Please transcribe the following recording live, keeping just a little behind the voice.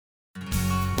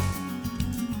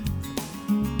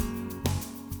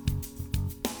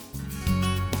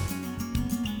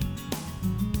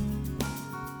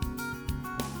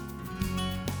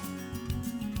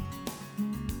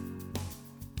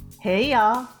Hey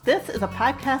y'all, this is a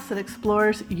podcast that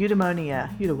explores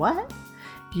eudaimonia. What?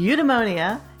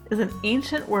 Eudaimonia is an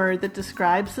ancient word that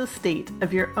describes the state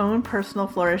of your own personal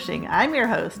flourishing. I'm your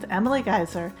host, Emily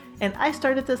Geiser, and I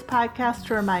started this podcast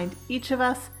to remind each of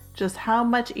us just how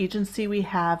much agency we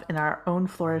have in our own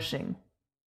flourishing.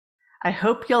 I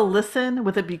hope you'll listen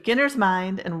with a beginner's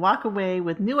mind and walk away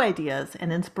with new ideas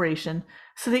and inspiration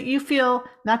so that you feel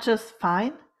not just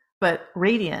fine, but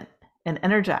radiant and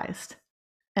energized.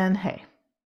 And hey,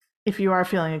 if you are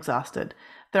feeling exhausted,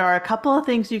 there are a couple of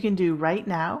things you can do right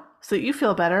now so that you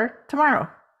feel better tomorrow.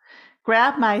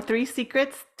 Grab my 3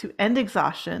 secrets to end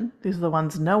exhaustion. These are the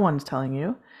ones no one's telling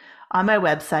you on my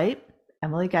website,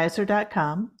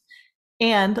 emilygeiser.com,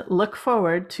 and look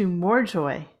forward to more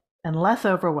joy and less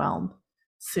overwhelm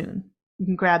soon. You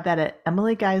can grab that at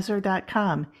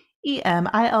emilygeiser.com,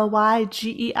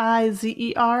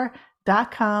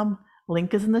 EMILYGEIZER.com.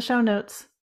 Link is in the show notes.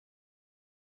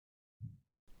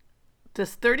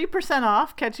 Does 30%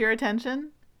 off catch your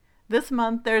attention? This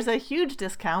month, there's a huge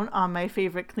discount on my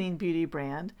favorite clean beauty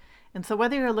brand. And so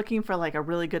whether you're looking for like a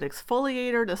really good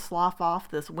exfoliator to slough off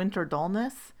this winter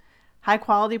dullness, high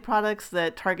quality products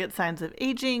that target signs of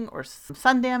aging or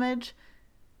sun damage,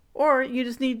 or you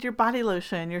just need your body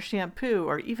lotion, your shampoo,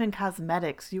 or even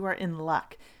cosmetics, you are in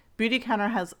luck.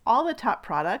 Beautycounter has all the top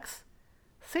products,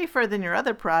 safer than your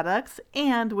other products,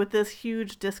 and with this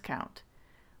huge discount.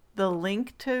 The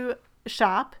link to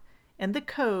shop and the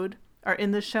code are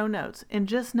in the show notes. And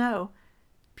just know,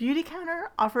 Beautycounter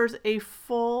offers a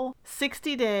full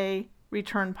 60-day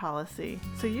return policy.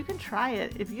 So you can try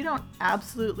it. If you don't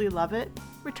absolutely love it,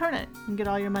 return it and get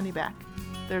all your money back.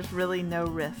 There's really no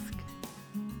risk.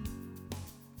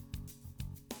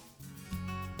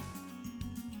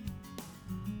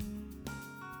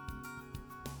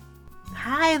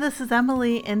 Hi, this is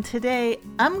Emily, and today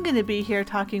I'm going to be here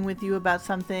talking with you about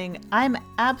something I'm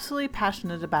absolutely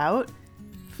passionate about: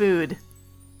 food.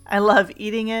 I love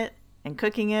eating it and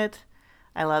cooking it.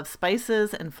 I love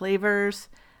spices and flavors.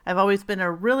 I've always been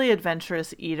a really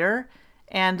adventurous eater,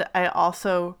 and I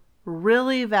also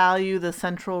really value the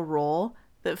central role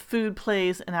that food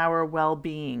plays in our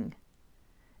well-being.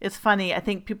 It's funny, I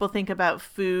think people think about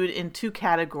food in 2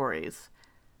 categories: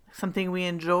 something we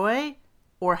enjoy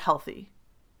or healthy.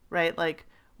 Right? Like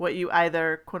what you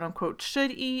either quote unquote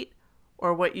should eat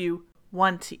or what you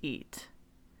want to eat.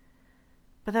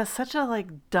 But that's such a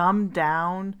dumbed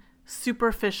down,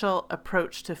 superficial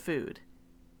approach to food.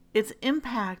 Its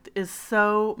impact is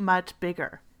so much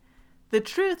bigger. The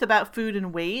truth about food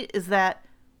and weight is that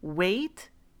weight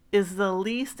is the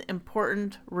least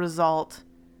important result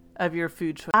of your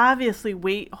food choice. Obviously,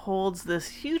 weight holds this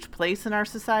huge place in our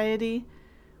society.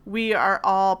 We are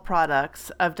all products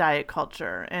of diet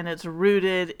culture, and it's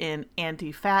rooted in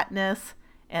anti-fatness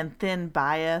and thin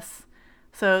bias.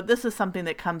 So this is something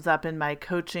that comes up in my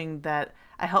coaching that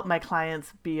I help my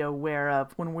clients be aware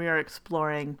of when we are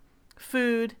exploring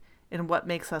food and what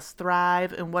makes us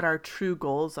thrive and what our true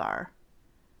goals are.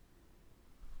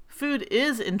 Food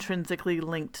is intrinsically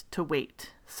linked to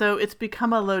weight, so it's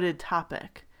become a loaded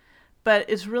topic. But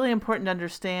it's really important to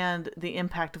understand the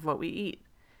impact of what we eat.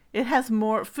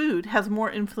 Food has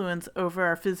more influence over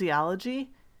our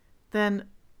physiology than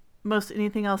most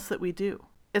anything else that we do.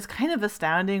 It's kind of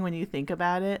astounding when you think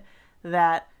about it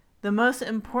that the most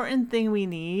important thing we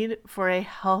need for a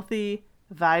healthy,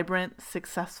 vibrant,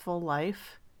 successful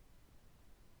life,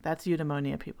 that's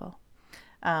eudaimonia, people.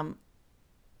 The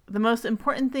most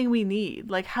important thing we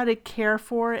need, like how to care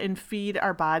for and feed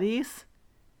our bodies,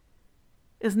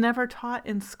 is never taught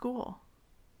in school.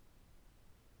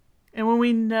 And when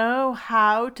we know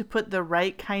how to put the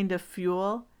right kind of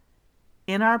fuel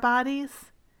in our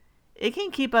bodies, it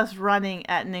can keep us running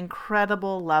at an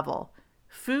incredible level.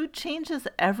 Food changes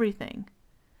everything.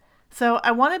 So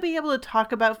I want to be able to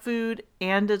talk about food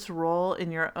and its role in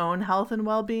your own health and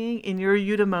well-being, in your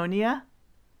eudaimonia.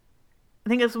 I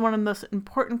think it's one of the most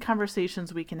important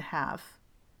conversations we can have.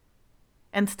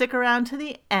 And stick around to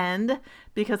the end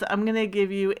because I'm going to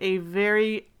give you a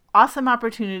very awesome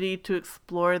opportunity to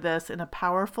explore this in a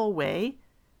powerful way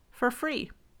for free.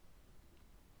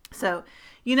 So,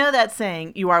 you know that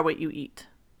saying, you are what you eat.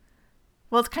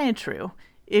 Well, it's kind of true.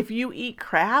 If you eat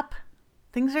crap,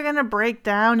 things are going to break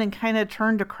down and kind of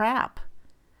turn to crap.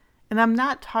 And I'm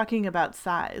not talking about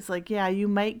size. Yeah, you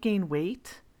might gain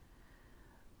weight,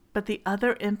 but the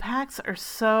other impacts are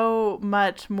so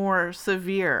much more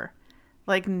severe,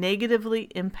 negatively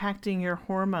impacting your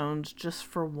hormones just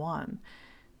for one.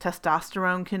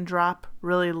 Testosterone can drop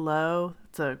really low.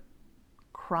 It's a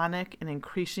chronic and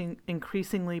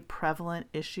increasingly prevalent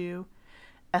issue.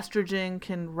 Estrogen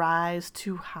can rise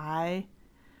too high.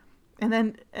 And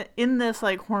then in this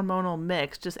like hormonal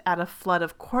mix, just add a flood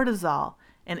of cortisol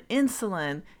and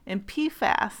insulin and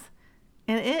PFAS.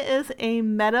 And it is a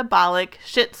metabolic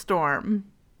shitstorm.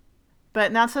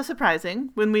 But not so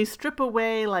surprising, when we strip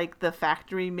away like the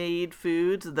factory-made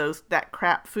foods, that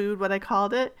crap food, what I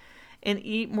called it, and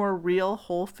eat more real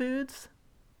whole foods,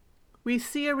 we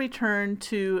see a return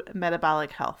to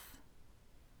metabolic health.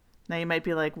 Now you might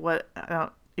be like, what? I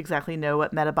don't exactly know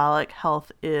what metabolic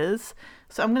health is.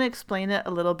 So I'm going to explain it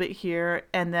a little bit here,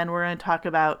 and then we're going to talk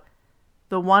about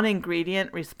the one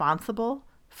ingredient responsible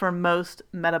for most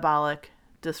metabolic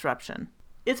disruption.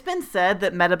 It's been said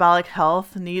that metabolic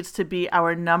health needs to be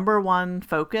our number one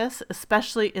focus,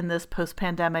 especially in this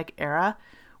post-pandemic era,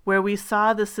 where we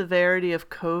saw the severity of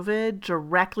COVID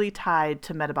directly tied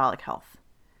to metabolic health.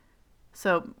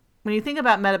 So when you think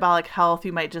about metabolic health,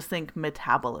 you might just think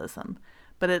metabolism,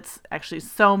 but it's actually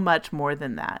so much more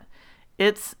than that.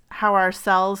 It's how our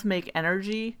cells make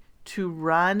energy to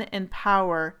run and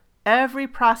power every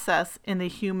process in the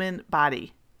human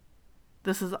body.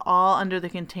 This is all under the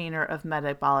container of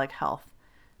metabolic health.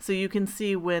 So you can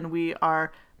see when we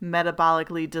are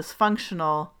metabolically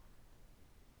dysfunctional,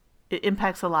 it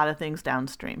impacts a lot of things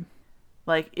downstream.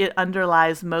 Like it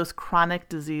underlies most chronic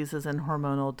diseases and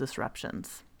hormonal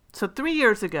disruptions. So 3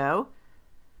 years ago,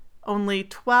 only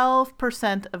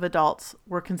 12% of adults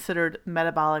were considered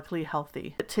metabolically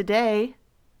healthy. But today,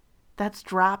 that's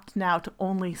dropped now to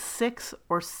only 6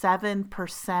 or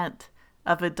 7%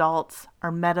 of adults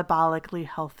are metabolically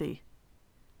healthy.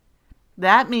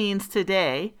 That means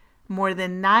today, more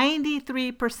than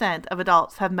 93% of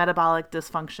adults have metabolic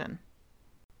dysfunction.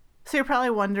 So you're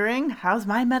probably wondering, how's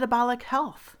my metabolic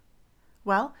health?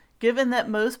 Well, given that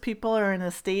most people are in a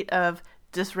state of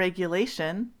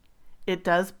dysregulation, it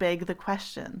does beg the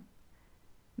question.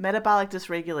 Metabolic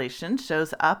dysregulation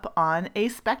shows up on a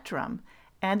spectrum,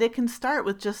 and it can start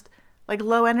with just like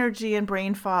low energy and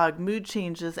brain fog, mood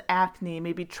changes, acne,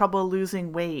 maybe trouble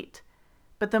losing weight.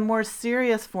 But the more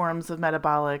serious forms of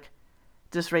metabolic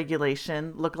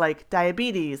dysregulation look like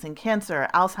diabetes and cancer,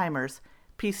 Alzheimer's,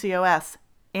 PCOS,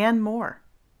 and more.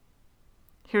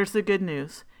 Here's the good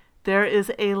news. There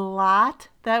is a lot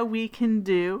that we can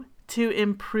do to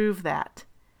improve that.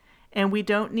 And we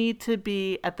don't need to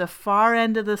be at the far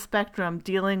end of the spectrum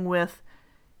dealing with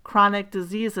chronic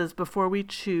diseases before we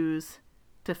choose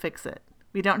to fix it.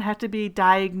 We don't have to be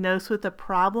diagnosed with a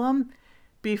problem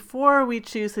before we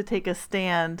choose to take a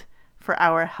stand for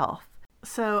our health.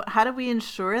 So how do we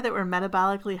ensure that we're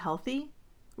metabolically healthy?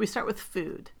 We start with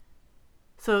food.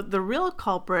 So the real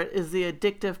culprit is the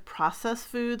addictive processed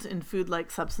foods and food-like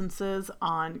substances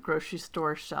on grocery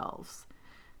store shelves.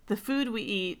 The food we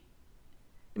eat,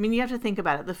 you have to think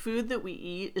about it. The food that we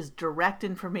eat is direct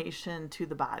information to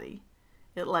the body.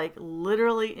 It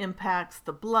literally impacts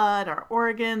the blood, our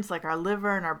organs, like our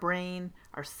liver and our brain,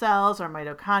 our cells, our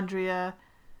mitochondria,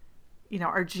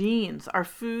 our genes. Our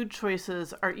food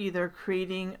choices are either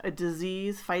creating a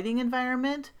disease-fighting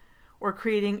environment or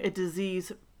creating a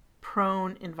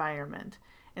disease-prone environment.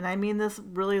 And I mean this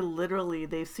really literally.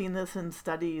 They've seen this in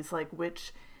studies, like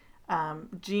which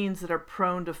genes that are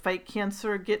prone to fight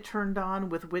cancer get turned on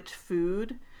with which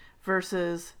food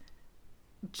versus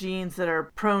genes that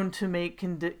are prone to make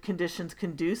conditions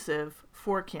conducive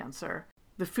for cancer.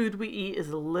 The food we eat is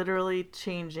literally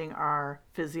changing our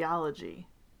physiology.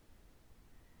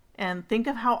 And think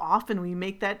of how often we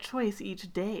make that choice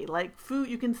each day. Like food,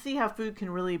 you can see how food can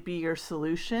really be your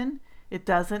solution. It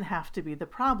doesn't have to be the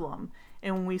problem.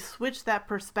 And when we switch that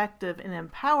perspective and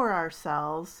empower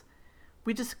ourselves,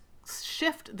 we just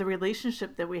shift the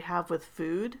relationship that we have with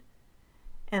food.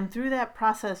 And through that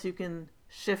process, you can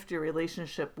shift your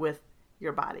relationship with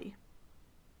your body.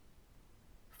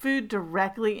 Food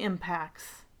directly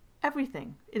impacts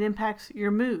everything. It impacts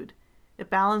your mood. It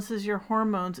balances your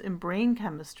hormones and brain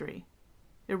chemistry.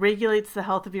 It regulates the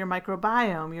health of your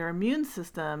microbiome, your immune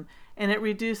system, and it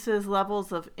reduces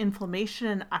levels of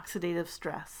inflammation and oxidative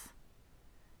stress.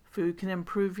 Food can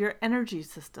improve your energy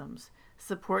systems,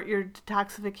 support your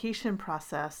detoxification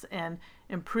process, and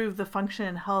improve the function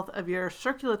and health of your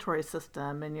circulatory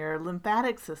system and your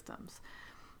lymphatic systems.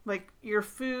 Like your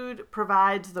food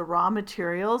provides the raw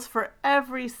materials for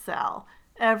every cell,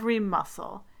 every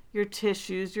muscle, your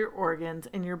tissues, your organs,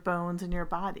 and your bones in your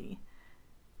body.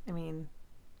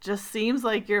 Just seems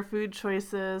like your food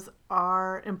choices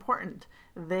are important.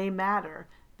 They matter.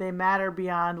 They matter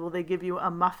beyond will they give you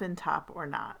a muffin top or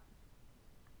not.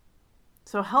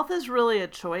 So health is really a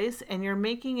choice, and you're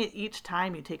making it each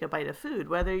time you take a bite of food,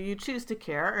 whether you choose to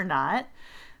care or not.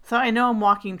 So I know I'm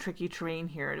walking tricky terrain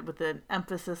here with an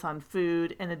emphasis on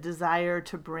food and a desire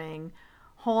to bring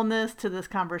wholeness to this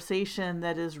conversation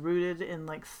that is rooted in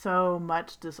like so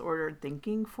much disordered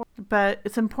thinking. But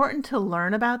it's important to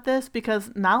learn about this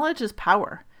because knowledge is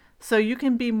power. So you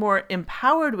can be more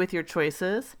empowered with your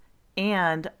choices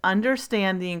and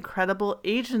understand the incredible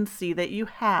agency that you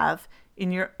have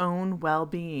in your own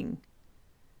well-being.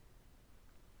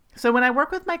 So when I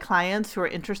work with my clients who are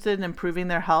interested in improving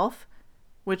their health,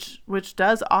 which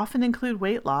does often include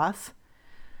weight loss,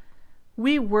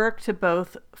 we work to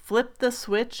both flip the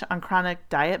switch on chronic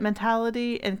diet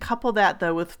mentality and couple that,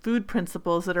 though, with food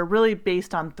principles that are really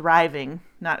based on thriving,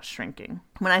 not shrinking.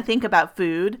 When I think about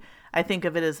food, I think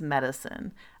of it as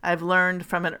medicine. I've learned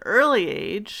from an early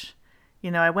age,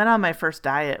 I went on my first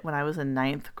diet when I was in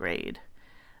 9th grade,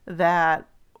 that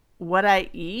what I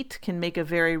eat can make a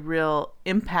very real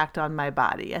impact on my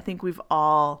body. I think we've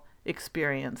all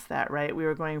experienced that, right? We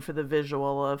were going for the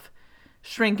visual of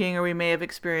shrinking, or we may have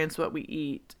experienced what we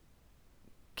eat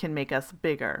can make us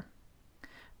bigger.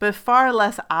 But far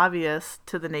less obvious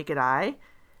to the naked eye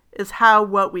is how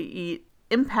what we eat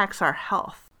impacts our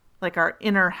health, like our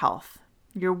inner health.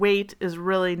 Your weight is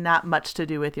really not much to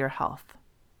do with your health.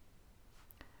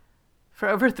 For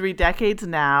over 3 decades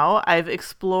now, I've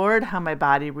explored how my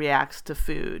body reacts to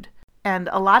food, and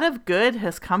a lot of good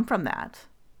has come from that.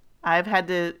 I've had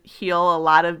to heal a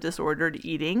lot of disordered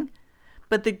eating,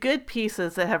 but the good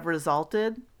pieces that have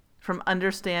resulted from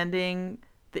understanding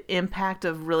the impact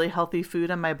of really healthy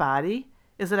food on my body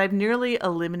is that I've nearly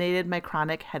eliminated my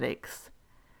chronic headaches.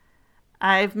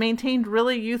 I've maintained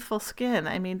really youthful skin.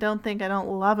 Don't think I don't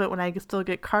love it when I still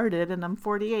get carded and I'm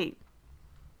 48.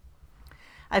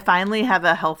 I finally have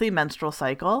a healthy menstrual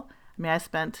cycle. I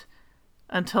spent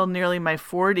until nearly my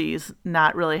 40s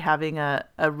not really having a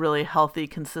really healthy,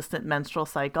 consistent menstrual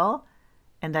cycle.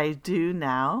 And I do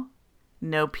now.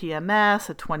 No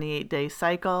PMS, a 28-day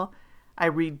cycle. I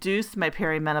reduced my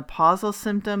perimenopausal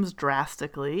symptoms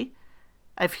drastically.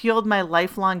 I've healed my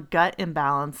lifelong gut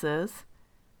imbalances.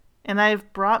 And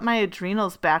I've brought my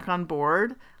adrenals back on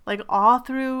board, like all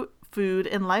through food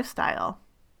and lifestyle.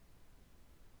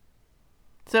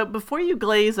 So before you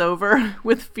glaze over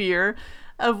with fear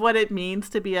of what it means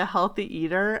to be a healthy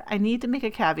eater, I need to make a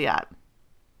caveat.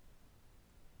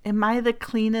 Am I the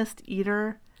cleanest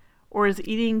eater? Or is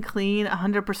eating clean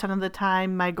 100% of the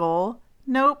time my goal?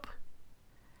 Nope.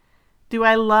 Do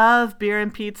I love beer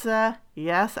and pizza?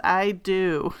 Yes, I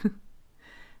do.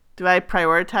 Do I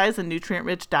prioritize a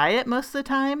nutrient-rich diet most of the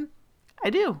time? I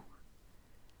do.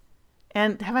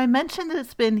 And have I mentioned that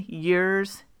it's been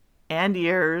years and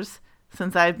years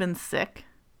since I've been sick?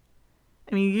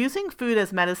 Using food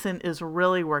as medicine is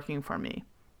really working for me.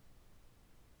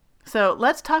 So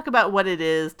let's talk about what it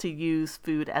is to use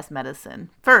food as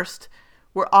medicine. First,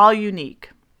 we're all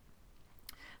unique.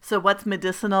 So what's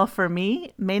medicinal for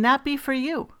me may not be for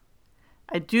you.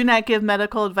 I do not give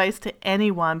medical advice to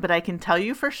anyone, but I can tell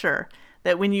you for sure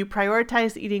that when you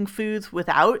prioritize eating foods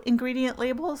without ingredient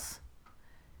labels,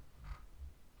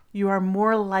 you are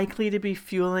more likely to be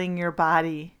fueling your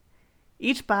body.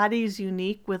 Each body is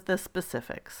unique with the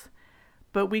specifics.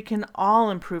 But we can all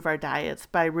improve our diets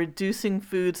by reducing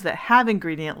foods that have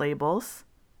ingredient labels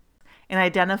and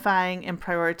identifying and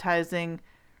prioritizing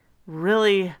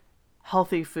really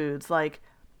healthy foods like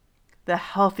the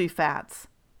healthy fats,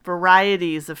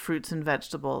 varieties of fruits and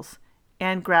vegetables,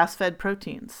 and grass-fed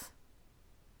proteins.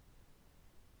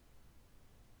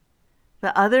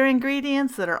 The other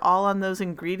ingredients that are all on those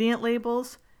ingredient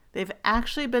labels, they've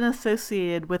actually been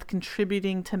associated with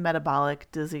contributing to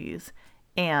metabolic disease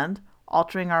and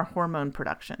altering our hormone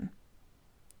production.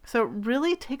 So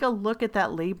really take a look at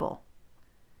that label.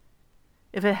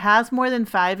 If it has more than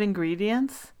 5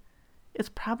 ingredients, it's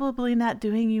probably not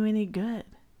doing you any good.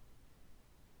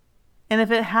 And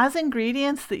if it has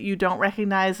ingredients that you don't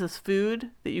recognize as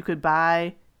food that you could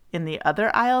buy in the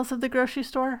other aisles of the grocery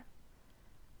store,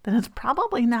 then it's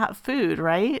probably not food,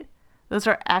 right? Those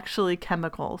are actually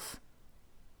chemicals.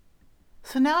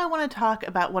 So now I want to talk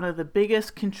about one of the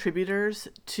biggest contributors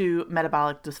to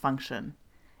metabolic dysfunction,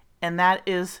 and that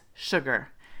is sugar.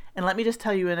 And let me just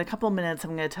tell you, in a couple minutes,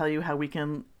 I'm going to tell you how we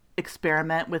can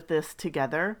experiment with this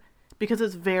together, because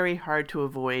it's very hard to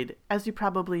avoid, as you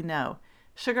probably know.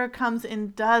 Sugar comes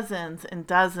in dozens and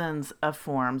dozens of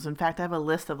forms. In fact, I have a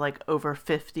list of like over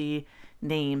 50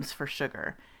 names for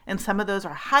sugar. And some of those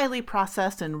are highly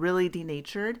processed and really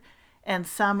denatured, and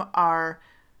some are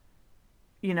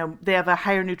they have a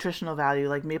higher nutritional value,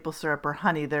 like maple syrup or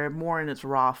honey. They're more in its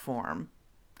raw form.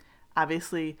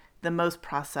 Obviously, the most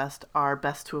processed are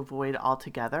best to avoid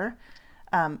altogether.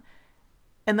 And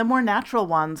the more natural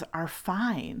ones are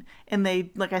fine. And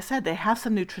they, like I said, they have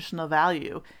some nutritional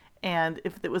value. And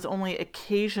if it was only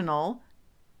occasional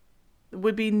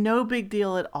would be no big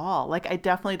deal at all. Like, I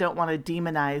definitely don't want to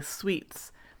demonize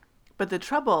sweets. But the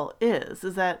trouble is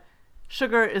that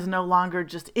sugar is no longer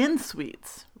just in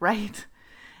sweets, right?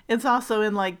 It's also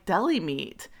in like deli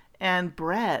meat and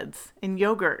breads and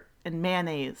yogurt and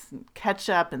mayonnaise and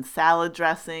ketchup and salad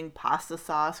dressing, pasta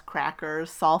sauce,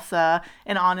 crackers, salsa,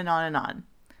 and on and on and on.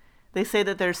 They say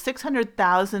that there's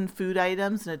 600,000 food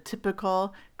items in a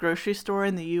typical grocery store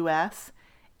in the US,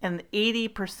 and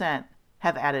 80%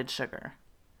 have added sugar.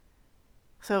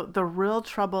 So the real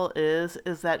trouble is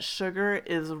that sugar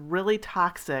is really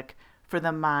toxic for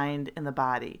the mind and the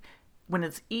body. When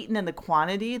it's eaten in the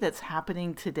quantity that's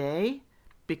happening today,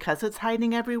 because it's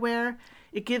hiding everywhere,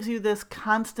 it gives you this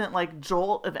constant like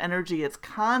jolt of energy. It's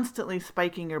constantly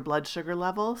spiking your blood sugar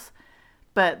levels.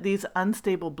 But these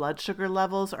unstable blood sugar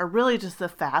levels are really just the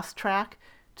fast track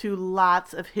to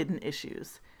lots of hidden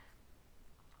issues.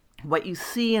 What you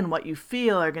see and what you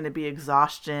feel are going to be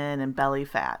exhaustion and belly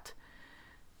fat.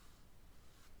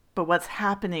 But what's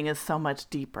happening is so much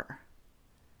deeper.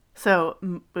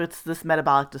 So it's this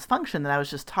metabolic dysfunction that I was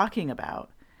just talking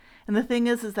about. And the thing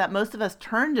is that most of us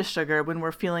turn to sugar when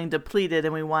we're feeling depleted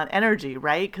and we want energy,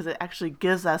 right? Because it actually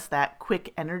gives us that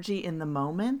quick energy in the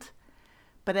moment.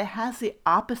 But it has the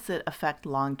opposite effect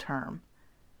long term.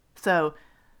 So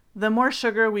the more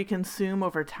sugar we consume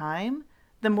over time,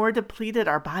 the more depleted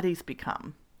our bodies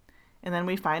become. And then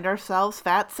we find ourselves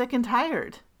fat, sick, and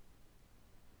tired.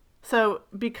 So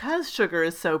because sugar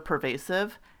is so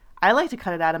pervasive, I like to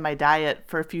cut it out of my diet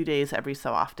for a few days every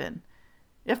so often,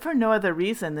 if for no other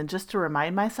reason than just to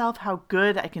remind myself how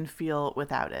good I can feel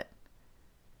without it.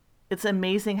 It's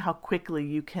amazing how quickly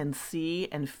you can see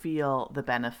and feel the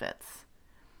benefits.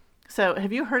 So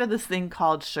have you heard of this thing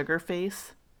called sugar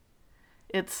face?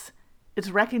 It's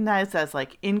recognized as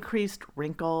like increased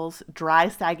wrinkles, dry,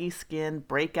 saggy skin,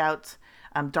 breakouts,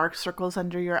 dark circles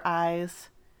under your eyes.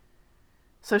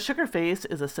 So sugar face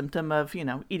is a symptom of,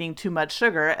 eating too much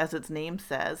sugar, as its name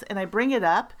says. And I bring it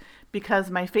up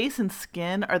because my face and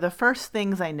skin are the first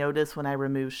things I notice when I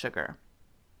remove sugar.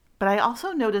 But I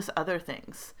also notice other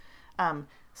things.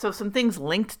 So some things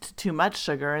linked to too much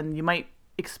sugar, and you might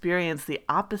experience the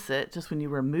opposite just when you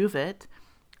remove it,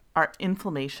 are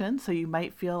inflammation. So you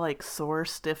might feel like sore,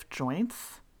 stiff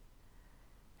joints,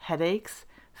 headaches,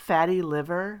 fatty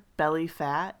liver, belly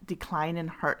fat, decline in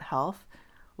heart health,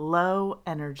 low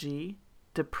energy,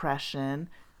 depression,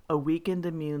 a weakened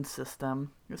immune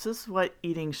system. This is what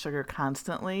eating sugar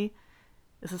constantly,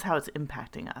 this is how it's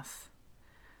impacting us.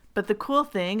 But the cool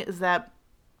thing is that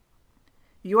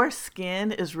your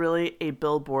skin is really a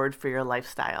billboard for your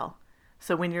lifestyle.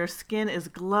 So when your skin is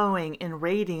glowing and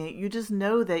radiant, you just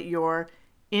know that your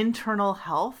internal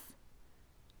health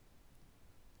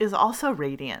is also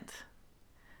radiant.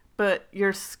 But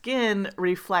your skin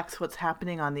reflects what's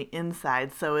happening on the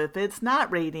inside. So if it's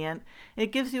not radiant,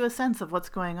 it gives you a sense of what's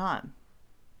going on.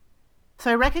 So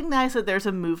I recognize that there's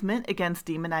a movement against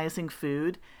demonizing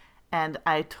food, and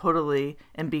I totally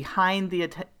am behind the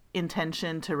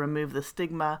intention to remove the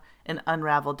stigma and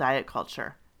unravel diet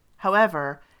culture.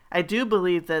 However, I do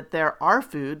believe that there are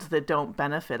foods that don't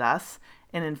benefit us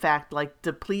and in fact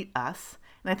deplete us.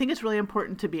 And I think it's really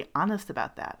important to be honest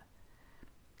about that.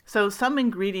 So some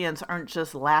ingredients aren't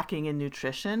just lacking in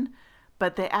nutrition,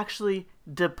 but they actually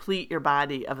deplete your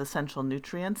body of essential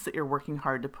nutrients that you're working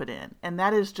hard to put in. And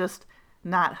that is just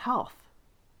not health.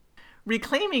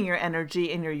 Reclaiming your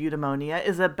energy and your eudaimonia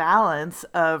is a balance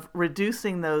of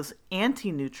reducing those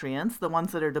anti-nutrients, the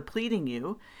ones that are depleting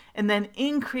you, and then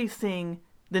increasing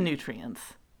the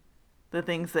nutrients, the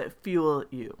things that fuel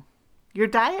you. Your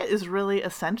diet is really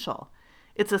essential.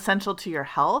 It's essential to your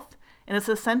health, and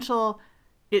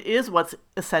it is what's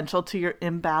essential to your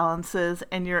imbalances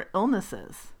and your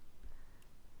illnesses.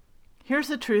 Here's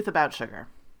the truth about sugar.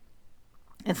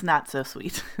 It's not so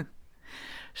sweet.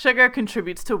 Sugar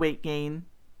contributes to weight gain.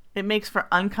 It makes for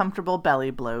uncomfortable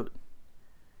belly bloat.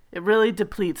 It really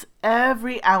depletes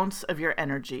every ounce of your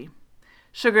energy.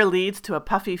 Sugar leads to a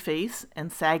puffy face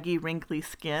and saggy, wrinkly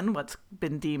skin, what's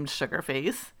been deemed sugar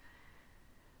face.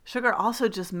 Sugar also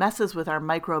just messes with our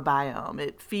microbiome.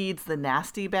 It feeds the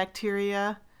nasty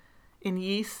bacteria and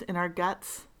yeast in our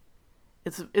guts.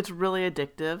 It's really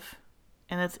addictive,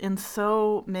 and it's in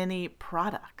so many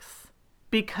products.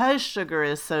 Because sugar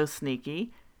is so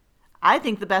sneaky, I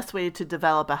think the best way to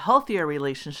develop a healthier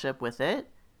relationship with it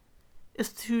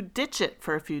is to ditch it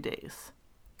for a few days.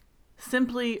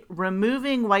 Simply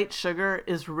removing white sugar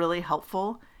is really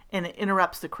helpful, and it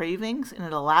interrupts the cravings, and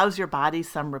it allows your body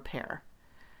some repair.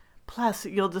 Plus,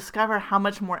 you'll discover how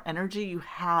much more energy you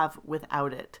have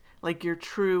without it, like your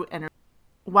true energy.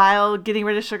 While getting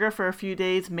rid of sugar for a few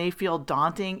days may feel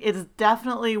daunting, it's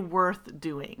definitely worth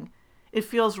doing. It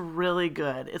feels really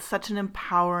good. It's such an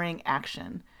empowering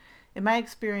action. In my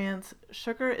experience,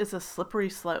 sugar is a slippery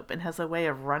slope and has a way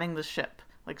of running the ship,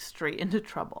 like straight into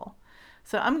trouble.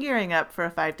 So I'm gearing up for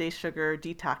a 5-day sugar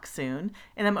detox soon,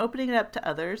 and I'm opening it up to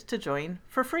others to join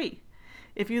for free.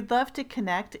 If you'd love to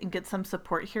connect and get some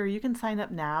support here, you can sign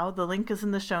up now. The link is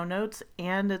in the show notes,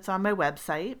 and it's on my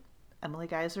website,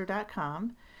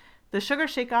 emilygeiser.com. The Sugar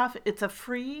Shake Off, it's a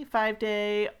free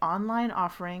 5-day online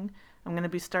offering. I'm going to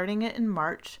be starting it in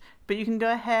March, but you can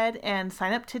go ahead and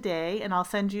sign up today, and I'll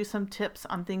send you some tips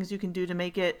on things you can do to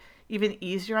make it even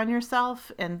easier on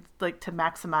yourself and like to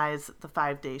maximize the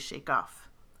 5-day shake off.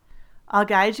 I'll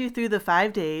guide you through the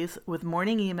 5 days with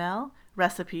morning email,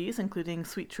 recipes, including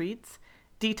sweet treats,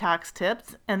 detox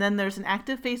tips, and then there's an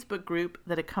active Facebook group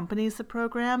that accompanies the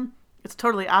program. It's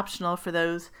totally optional for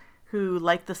those who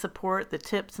like the support, the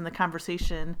tips, and the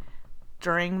conversation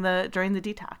during the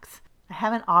detox. I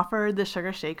haven't offered the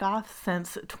Sugar Shake Off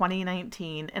since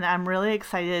 2019, and I'm really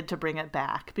excited to bring it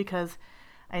back because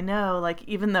I know, like,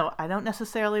 even though I don't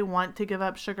necessarily want to give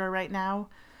up sugar right now,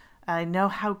 I know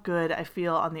how good I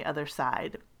feel on the other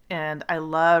side. And I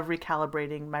love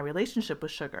recalibrating my relationship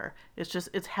with sugar.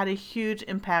 It's had a huge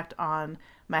impact on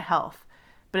my health.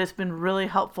 But it's been really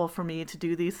helpful for me to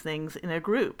do these things in a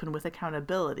group and with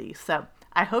accountability. So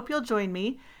I hope you'll join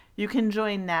me. You can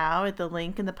join now at the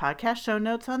link in the podcast show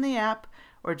notes on the app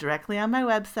or directly on my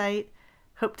website.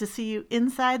 Hope to see you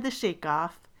inside the Shake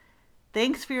Off.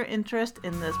 Thanks for your interest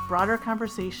in this broader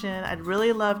conversation. I'd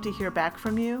really love to hear back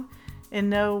from you and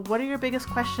know what are your biggest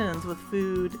questions with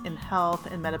food and health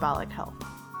and metabolic health.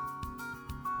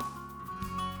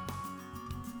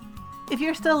 If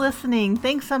you're still listening,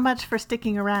 thanks so much for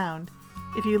sticking around.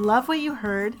 If you love what you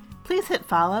heard, please hit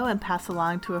follow and pass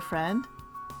along to a friend.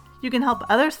 You can help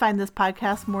others find this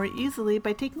podcast more easily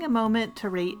by taking a moment to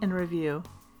rate and review.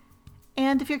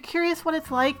 And if you're curious what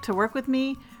it's like to work with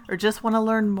me or just want to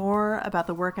learn more about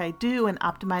the work I do in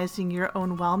optimizing your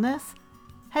own wellness,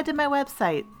 head to my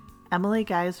website,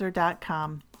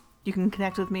 emilygeiser.com. You can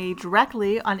connect with me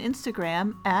directly on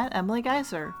Instagram at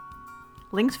emilygeiser.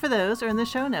 Links for those are in the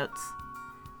show notes.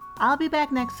 I'll be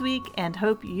back next week and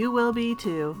hope you will be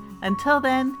too. Until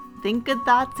then, think good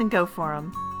thoughts and go for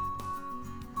 'em.